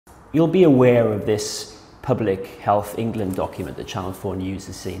You'll be aware of this Public Health England document that Channel 4 News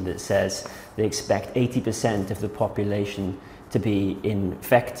has seen that says they expect 80% of the population to be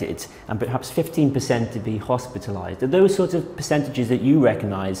infected and perhaps 15% to be hospitalised. Are those sorts of percentages that you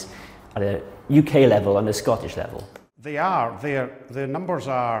recognise at a UK level and a Scottish level? They are. The numbers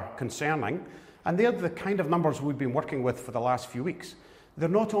are concerning, and they're the kind of numbers we've been working with for the last few weeks. They're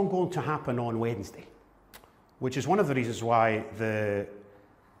not all going to happen on Wednesday, which is one of the reasons why the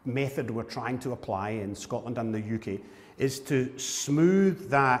method we're trying to apply in Scotland and the UK is to smooth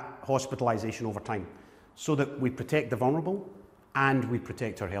that hospitalisation over time so that we protect the vulnerable and we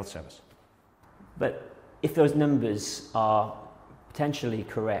protect our health service. But if those numbers are potentially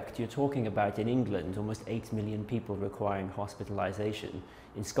correct, you're talking about in England almost 8 million people requiring hospitalisation.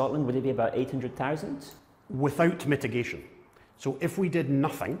 In Scotland, would it be about 800,000? Without mitigation. So if we did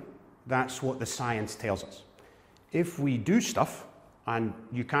nothing, that's what the science tells us. If we do stuff, and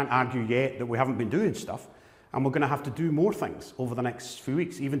you can't argue yet that we haven't been doing stuff, and we're going to have to do more things over the next few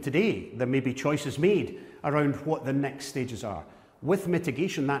weeks. Even today, there may be choices made around what the next stages are. With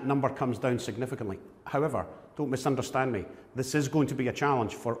mitigation, that number comes down significantly. However, don't misunderstand me, this is going to be a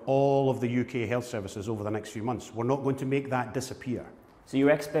challenge for all of the UK health services over the next few months. We're not going to make that disappear. So your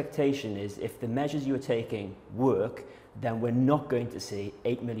expectation is if the measures you're taking work, then we're not going to see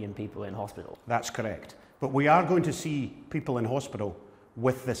 8 million people in hospital? That's correct. But we are going to see people in hospital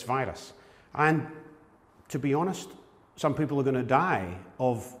with this virus. And to be honest, some people are going to die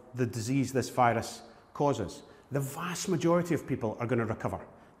of the disease this virus causes. The vast majority of people are going to recover.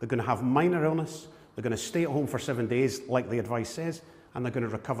 They're going to have minor illness, they're going to stay at home for 7 days, like the advice says, and they're going to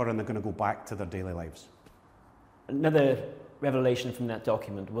recover and they're going to go back to their daily lives. Another revelation from that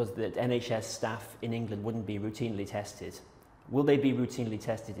document was that NHS staff in England wouldn't be routinely tested. Will they be routinely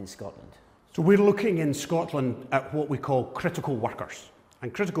tested in Scotland? So we're looking in Scotland at what we call critical workers.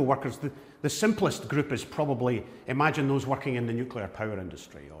 And critical workers, the simplest group is probably, imagine those working in the nuclear power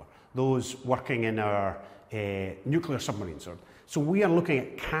industry or those working in our nuclear submarines. So we are looking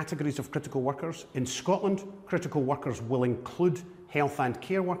at categories of critical workers. In Scotland, critical workers will include health and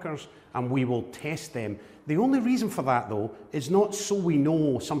care workers, and we will test them. The only reason for that, though, is not so we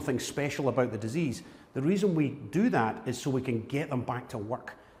know something special about the disease. The reason we do that is so we can get them back to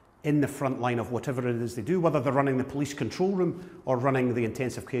work in the front line of whatever it is they do, whether they're running the police control room or running the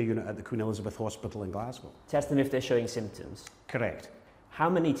intensive care unit at the Queen Elizabeth Hospital in Glasgow. Test them if they're showing symptoms? Correct. How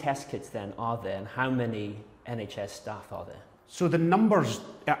many test kits then are there, and how many NHS staff are there? So the numbers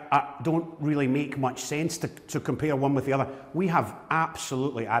don't really make much sense to compare one with the other. We have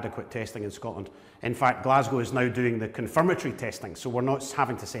absolutely adequate testing in Scotland. In fact, Glasgow is now doing the confirmatory testing, so we're not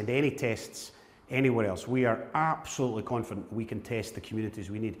having to send any tests anywhere else. We are absolutely confident we can test the communities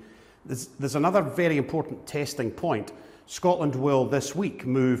we need. There's another very important testing point. Scotland will this week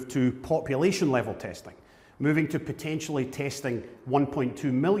move to population level testing, moving to potentially testing 1.2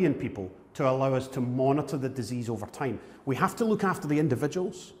 million people to allow us to monitor the disease over time. We have to look after the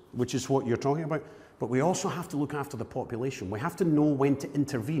individuals, which is what you're talking about, but we also have to look after the population. We have to know when to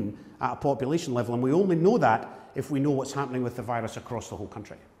intervene at a population level, and we only know that if we know what's happening with the virus across the whole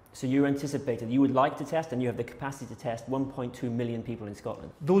country. So you anticipated, you would like to test, and you have the capacity to test 1.2 million people in Scotland?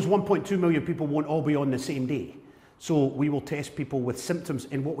 Those 1.2 million people won't all be on the same day. So we will test people with symptoms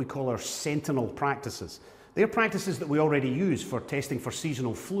in what we call our sentinel practices. They're practices that we already use for testing for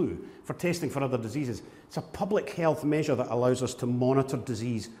seasonal flu, for testing for other diseases. It's a public health measure that allows us to monitor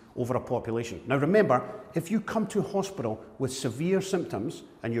disease over a population. Now remember, if you come to hospital with severe symptoms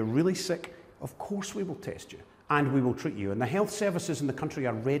and you're really sick, of course we will test you and we will treat you. And the health services in the country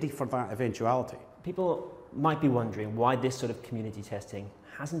are ready for that eventuality. People might be wondering why this sort of community testing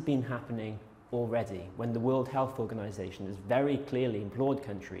hasn't been happening already, when the World Health Organization has very clearly implored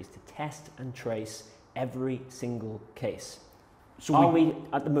countries to test and trace every single case. So are we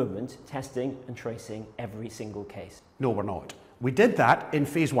at the moment testing and tracing every single case? No, we're not. We did that in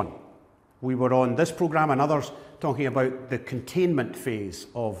phase 1. We were on this programme and others talking about the containment phase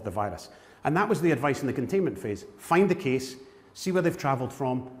of the virus. And that was the advice in the containment phase. Find the case, see where they've travelled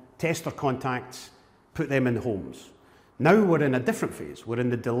from, test their contacts, put them in homes. Now we're in a different phase. We're in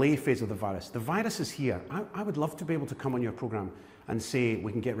the delay phase of the virus. The virus is here. I would love to be able to come on your programme and say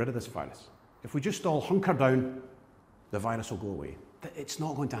we can get rid of this virus. If we just all hunker down, the virus will go away. It's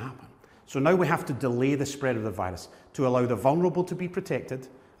not going to happen. So now we have to delay the spread of the virus to allow the vulnerable to be protected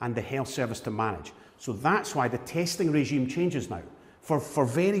and the health service to manage. So that's why the testing regime changes now, for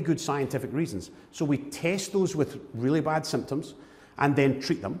very good scientific reasons. So we test those with really bad symptoms and then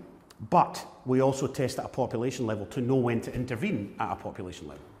treat them, but we also test at a population level to know when to intervene at a population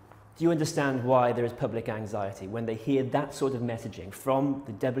level. Do you understand why there is public anxiety when they hear that sort of messaging from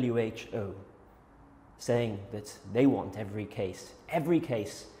the WHO saying that they want every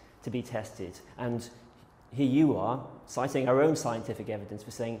case to be tested? And here you are, citing our own scientific evidence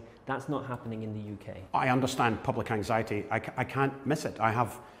for saying that's not happening in the UK. I understand public anxiety. I can't miss it. I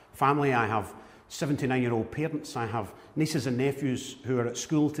have family, I have 79-year-old parents, I have nieces and nephews who are at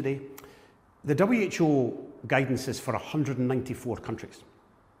school today. The WHO guidance is for 194 countries.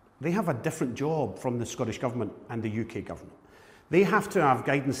 They have a different job from the Scottish Government and the UK Government. They have to have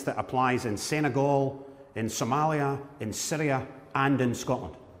guidance that applies in Senegal, in Somalia, in Syria, and in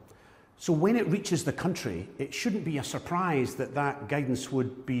Scotland. So when it reaches the country, it shouldn't be a surprise that that guidance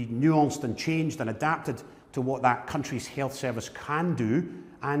would be nuanced and changed and adapted to what that country's health service can do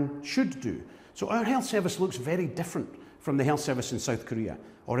and should do. So our health service looks very different from the health service in South Korea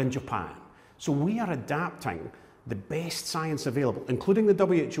or in Japan. So we are adapting the best science available, including the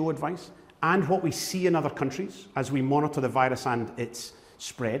WHO advice and what we see in other countries as we monitor the virus and its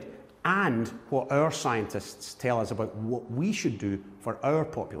spread, and what our scientists tell us about what we should do for our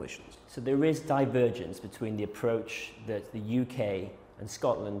populations. So there is divergence between the approach that the UK and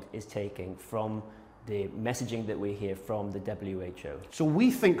Scotland is taking from the messaging that we hear from the WHO. So we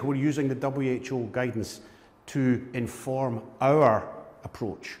think we're using the WHO guidance to inform our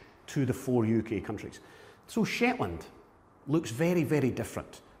approach to the 4 UK countries. So Shetland looks very, very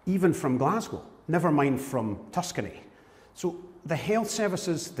different, even from Glasgow, never mind from Tuscany. So the health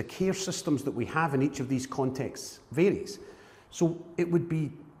services, the care systems that we have in each of these contexts varies. So it would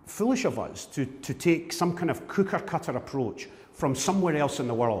be foolish of us to take some kind of cooker-cutter approach from somewhere else in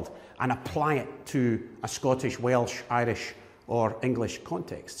the world and apply it to a Scottish, Welsh, Irish or English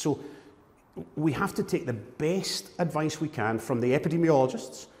context. So we have to take the best advice we can from the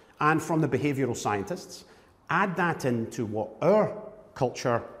epidemiologists and from the behavioural scientists, add that into what our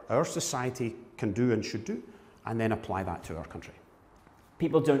culture, our society can do and should do, and then apply that to our country.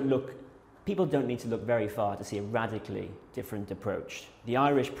 People don't need to look very far to see a radically different approach. The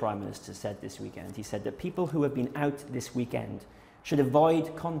Irish Prime Minister said this weekend, he said that people who have been out this weekend should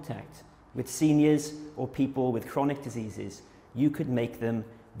avoid contact with seniors or people with chronic diseases. You could make them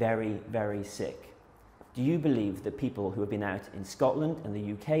very, very sick. Do you believe that people who have been out in Scotland and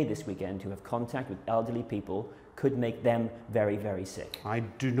the UK this weekend who have contact with elderly people could make them very, very sick? I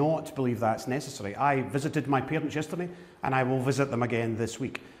do not believe that's necessary. I visited my parents yesterday and I will visit them again this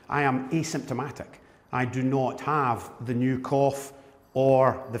week. I am asymptomatic. I do not have the new cough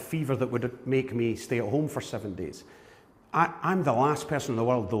or the fever that would make me stay at home for 7 days. I'm the last person in the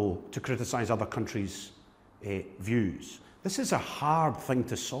world, though, to criticise other countries' views. This is a hard thing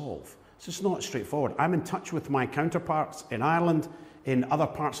to solve. This is not straightforward. I'm in touch with my counterparts in Ireland, in other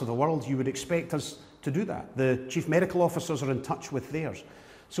parts of the world. You would expect us to do that. The chief medical officers are in touch with theirs.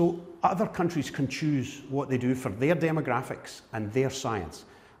 So other countries can choose what they do for their demographics and their science.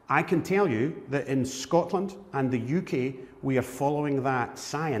 I can tell you that in Scotland and the UK, we are following that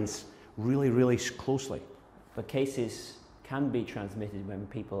science really, really closely. But cases can be transmitted when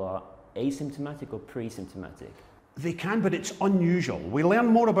people are asymptomatic or pre-symptomatic. They can, but it's unusual. We learn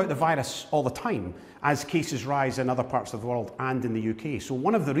more about the virus all the time as cases rise in other parts of the world and in the UK. So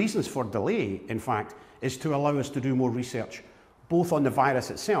one of the reasons for delay, in fact, is to allow us to do more research, both on the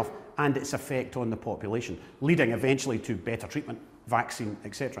virus itself and its effect on the population, leading eventually to better treatment, vaccine,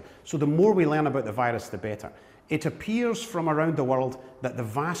 etc. So the more we learn about the virus, the better. It appears from around the world that the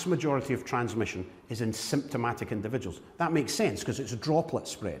vast majority of transmission is in symptomatic individuals. That makes sense because it's a droplet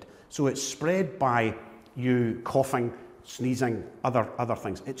spread. So it's spread by you coughing, sneezing, other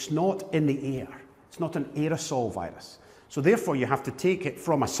things. It's not in the air. It's not an aerosol virus. So therefore you have to take it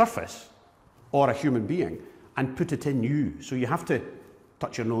from a surface or a human being and put it in you. So you have to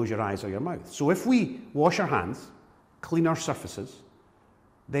touch your nose, your eyes or your mouth. So if we wash our hands, clean our surfaces,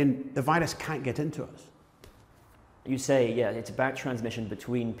 then the virus can't get into us. You say, yeah, it's about transmission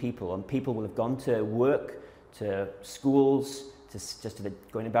between people, and people will have gone to work, to schools,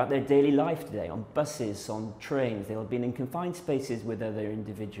 going about their daily life today, on buses, on trains. They'll have been in confined spaces with other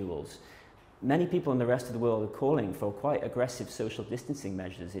individuals. Many people in the rest of the world are calling for quite aggressive social distancing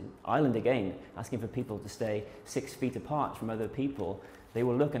measures. In Ireland, again, asking for people to stay 6 feet apart from other people. They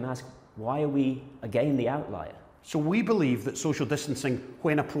will look and ask, why are we, again, the outlier? So we believe that social distancing,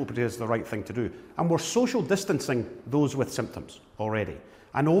 when appropriate, is the right thing to do. And we're social distancing those with symptoms already.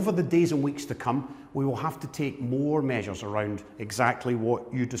 And over the days and weeks to come, we will have to take more measures around exactly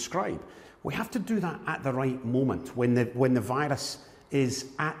what you describe. We have to do that at the right moment, when the virus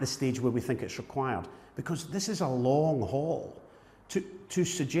is at the stage where we think it's required. Because this is a long haul. To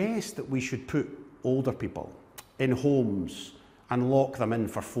suggest that we should put older people in homes and lock them in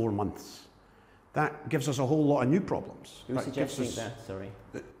for 4 months. That gives us a whole lot of new problems. Who's suggesting that? Sorry.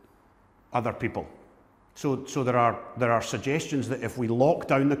 Other people. So there are suggestions that if we lock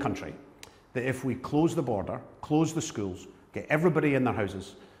down the country, that if we close the border, close the schools, get everybody in their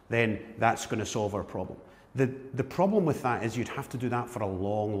houses, then that's going to solve our problem. The problem with that is you'd have to do that for a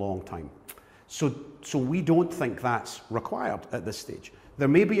long, long time. So we don't think that's required at this stage. There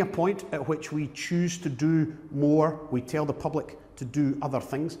may be a point at which we choose to do more, we tell the public to do other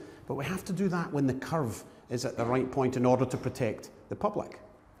things, but we have to do that when the curve is at the right point in order to protect the public.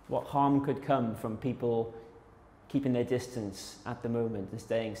 What harm could come from people keeping their distance at the moment and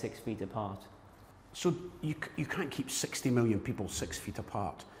staying 6 feet apart? So you can't keep 60 million people 6 feet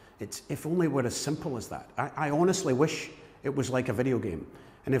apart. If only we're as simple as that. I honestly wish it was like a video game,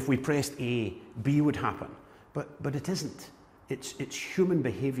 and if we pressed A, B would happen. But it isn't. It's human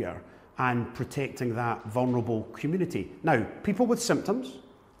behaviour and protecting that vulnerable community. Now, people with symptoms,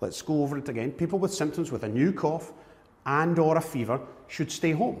 let's go over it again, people with symptoms with a new cough and or a fever should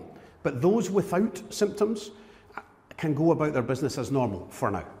stay home. But those without symptoms can go about their business as normal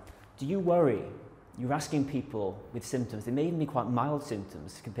for now. Do you worry? You're asking people with symptoms, they may even be quite mild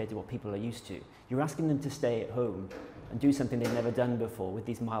symptoms compared to what people are used to. You're asking them to stay at home and do something they've never done before with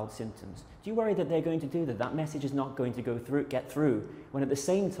these mild symptoms. Do you worry that they're going to do that? That message is not going to get through, when at the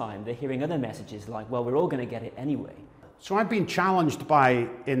same time they're hearing other messages like, well, we're all going to get it anyway. So I've been challenged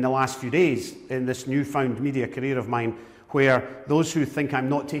in the last few days in this newfound media career of mine, where those who think I'm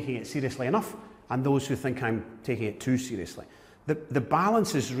not taking it seriously enough and those who think I'm taking it too seriously. The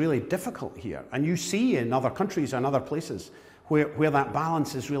balance is really difficult here, and you see in other countries and other places where that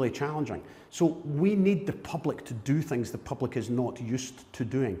balance is really challenging. So we need the public to do things the public is not used to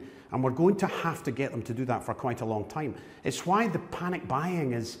doing, and we're going to have to get them to do that for quite a long time. It's why the panic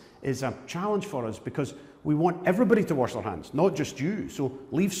buying is a challenge for us, because we want everybody to wash their hands, not just you. So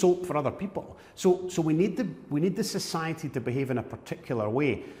leave soap for other people. So we need the society to behave in a particular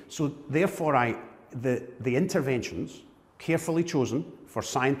way. So therefore, the interventions, carefully chosen for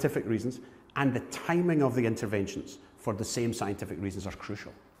scientific reasons, and the timing of the interventions for the same scientific reasons are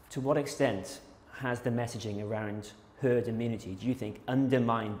crucial. To what extent has the messaging around herd immunity, do you think,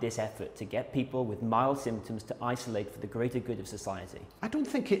 undermined this effort to get people with mild symptoms to isolate for the greater good of society? I don't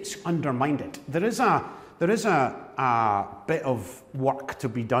think it's undermined it. There is a bit of work to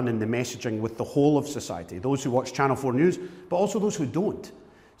be done in the messaging with the whole of society, those who watch Channel 4 News, but also those who don't.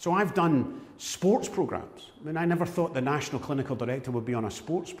 So I've done sports programmes. I mean, I never thought the National Clinical Director would be on a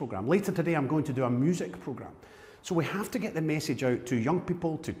sports programme. Later today, I'm going to do a music programme. So we have to get the message out to young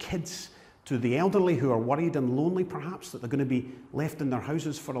people, to kids, to the elderly who are worried and lonely perhaps that they're going to be left in their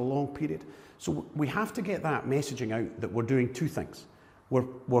houses for a long period. So we have to get that messaging out that we're doing two things.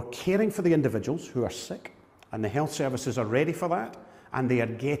 We're caring for the individuals who are sick, and the health services are ready for that, and they are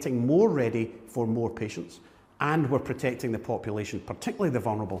getting more ready for more patients, and we're protecting the population, particularly the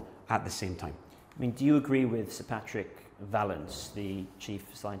vulnerable, at the same time. I mean, do you agree with Sir Patrick Vallance, the Chief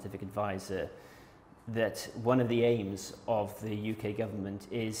Scientific Advisor, that one of the aims of the UK government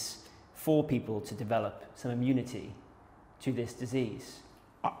is for people to develop some immunity to this disease?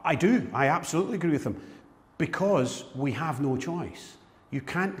 I do. I absolutely agree with him, because we have no choice. You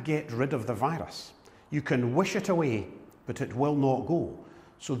can't get rid of the virus. You can wish it away, but it will not go.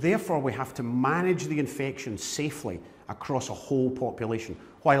 So therefore, we have to manage the infection safely across a whole population,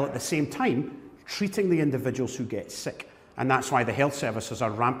 while at the same time treating the individuals who get sick. And that's why the health services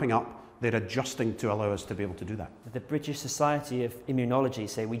are ramping up. They're adjusting to allow us to be able to do that. The British Society of Immunology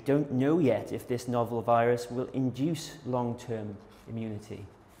say we don't know yet if this novel virus will induce long-term immunity.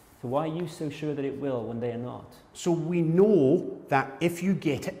 So why are you so sure that it will when they are not? So we know that if you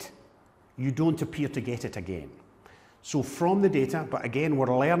get it, you don't appear to get it again. So from the data, but again,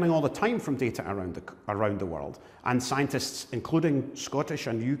 we're learning all the time from data around the world, and scientists, including Scottish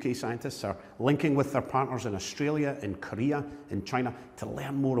and UK scientists, are linking with their partners in Australia, in Korea, in China, to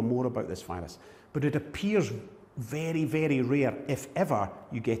learn more and more about this virus. But it appears very, very rare, if ever,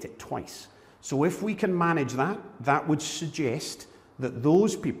 you get it twice. So if we can manage that, that would suggest that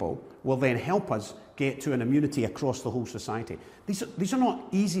those people will then help us get to an immunity across the whole society. These are not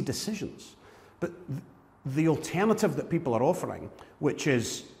easy decisions, but the alternative that people are offering, which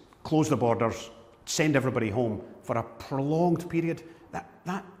is close the borders, send everybody home for a prolonged period,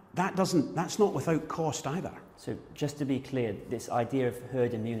 that's not without cost either. So just to be clear, this idea of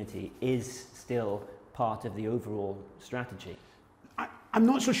herd immunity is still part of the overall strategy. I'm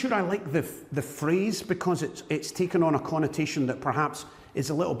not so sure I like the phrase, because it's taken on a connotation that perhaps is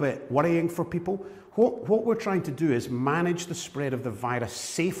a little bit worrying for people. What we're trying to do is manage the spread of the virus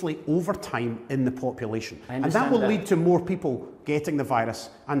safely over time in the population. And that will lead to more people getting the virus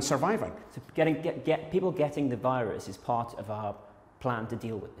and surviving. So people getting the virus is part of our plan to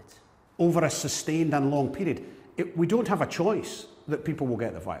deal with it. Over a sustained and long period, we don't have a choice that people will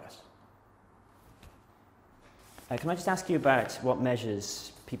get the virus. Can I just ask you about what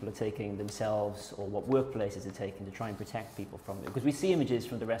measures people are taking themselves or what workplaces are taking to try and protect people from it? Because we see images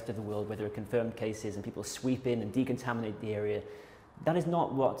from the rest of the world where there are confirmed cases and people sweep in and decontaminate the area. That is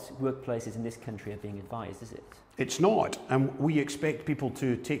not what workplaces in this country are being advised, is it? It's not, and we expect people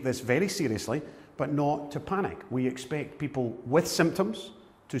to take this very seriously, but not to panic. We expect people with symptoms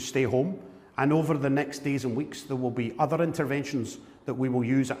to stay home, and over the next days and weeks there will be other interventions that we will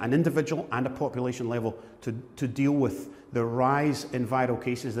use at an individual and a population level to deal with the rise in viral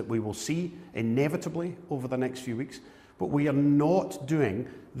cases that we will see inevitably over the next few weeks. But we are not doing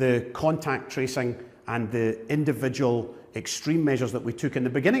the contact tracing and the individual extreme measures that we took in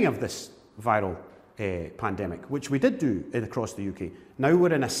the beginning of this viral pandemic, which we did do across the UK. Now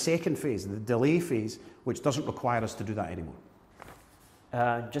we're in a second phase, the delay phase, which doesn't require us to do that anymore.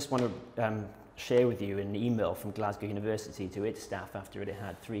 Just want to share with you an email from Glasgow University to its staff after it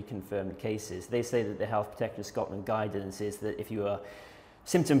had 3 confirmed cases. They say that the Health Protection Scotland guidance is that if you are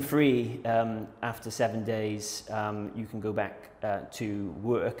symptom-free after 7 days, you can go back to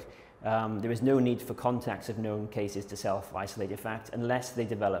work. There is no need for contacts of known cases to self-isolate, in fact, unless they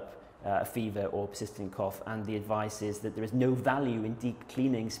develop a fever or persistent cough, and the advice is that there is no value in deep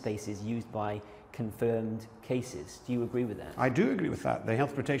cleaning spaces used by confirmed cases. Do you agree with that? I do agree with that. The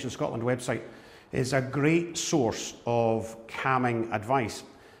Health Protection Scotland website is a great source of calming advice.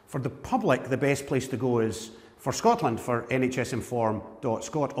 For the public, the best place to go is for Scotland, for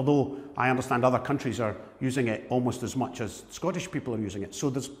nhsinform.scot, although I understand other countries are using it almost as much as Scottish people are using it. So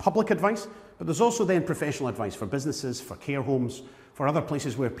there's public advice, but there's also then professional advice for businesses, for care homes, for other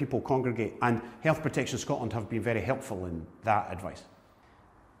places where people congregate, and Health Protection Scotland have been very helpful in that advice.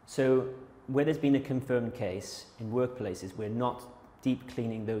 So where there's been a confirmed case in workplaces, we're not deep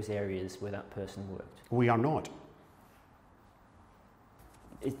cleaning those areas where that person worked? We are not.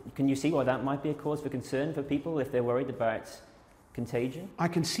 Can you see why that might be a cause for concern for people if they're worried about contagion? I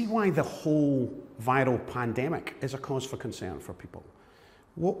can see why the whole viral pandemic is a cause for concern for people.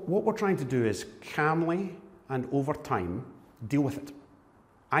 What we're trying to do is calmly and over time deal with it.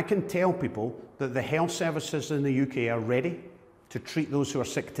 I can tell people that the health services in the UK are ready to treat those who are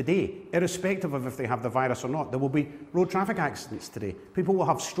sick today, irrespective of if they have the virus or not. There will be road traffic accidents today. People will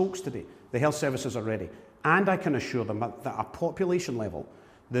have strokes today. The health services are ready. And I can assure them that at a population level,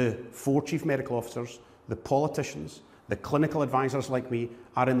 the 4 chief medical officers, the politicians, the clinical advisors like me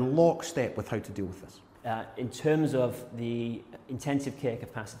are in lockstep with how to deal with this. In terms of the intensive care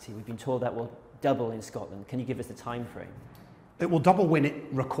capacity, we've been told that will double in Scotland. Can you give us the time frame? It will double when it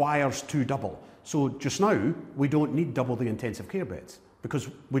requires to double. So just now, we don't need double the intensive care beds because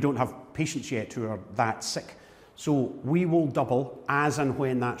we don't have patients yet who are that sick. So we will double as and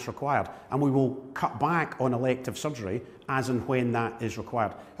when that's required, and we will cut back on elective surgery as and when that is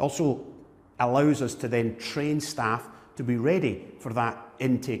required. It also allows us to then train staff to be ready for that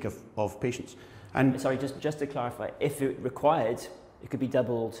intake of patients. And sorry, just to clarify, if it required, it could be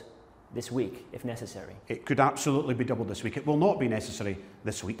doubled this week, if necessary. It could absolutely be doubled this week. It will not be necessary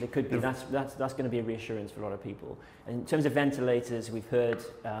this week. It could be. That's going to be a reassurance for a lot of people. In terms of ventilators, we've heard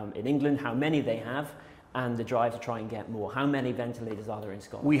in England how many they have and the drive to try and get more. How many ventilators are there in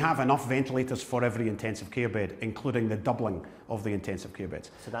Scotland? We have enough ventilators for every intensive care bed, including the doubling of the intensive care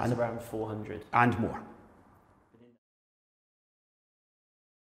beds. So that's around 400? And more.